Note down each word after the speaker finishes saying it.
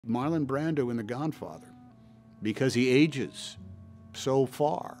Marlon Brando in The Godfather, because he ages so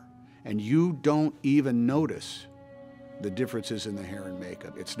far, and you don't even notice the differences in the hair and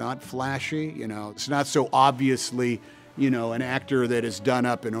makeup. It's not flashy, it's not so obviously, an actor that is done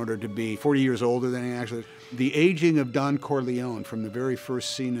up in order to be 40 years older than he actually is. The aging of Don Corleone from the very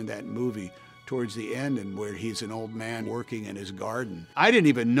first scene in that movie towards the end, and where he's an old man working in his garden. I didn't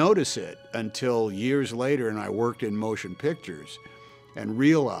even notice it until years later, and I worked in motion pictures and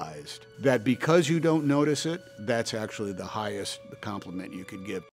realized that because you don't notice it, that's actually the highest compliment you could give.